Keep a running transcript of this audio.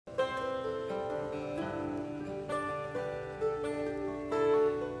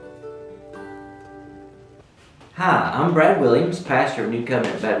Hi, I'm Brad Williams, pastor of New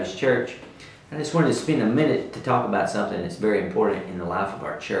Covenant Baptist Church. I just wanted to spend a minute to talk about something that's very important in the life of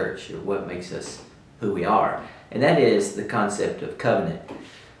our church, or what makes us who we are, and that is the concept of covenant.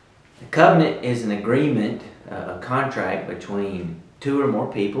 A covenant is an agreement, a contract between two or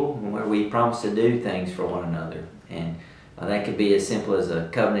more people where we promise to do things for one another. And that could be as simple as a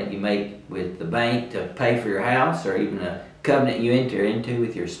covenant you make with the bank to pay for your house, or even a covenant you enter into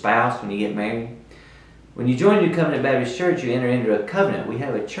with your spouse when you get married. When you join New Covenant Baptist Church, you enter into a covenant. We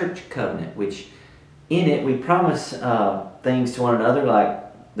have a church covenant, which in it we promise things to one another, like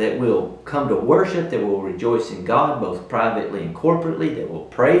that we'll come to worship, that we'll rejoice in God both privately and corporately, that we'll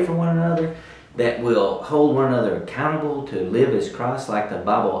pray for one another, that we'll hold one another accountable to live as Christ like the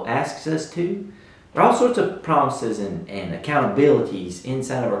Bible asks us to. There are all sorts of promises and accountabilities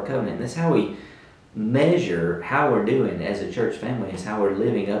inside of our covenant. And that's how we measure how we're doing as a church family, is how we're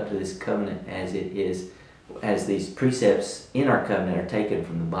living up to this covenant as it is, as these precepts in our covenant are taken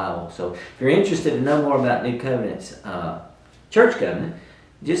from the Bible. So if you're interested to know more about New Covenant's church covenant,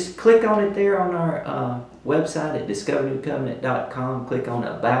 just click on it there on our website at discovernewcovenant.com. Click on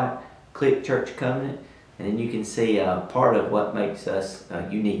About, click Church Covenant, and then you can see part of what makes us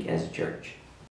unique as a church.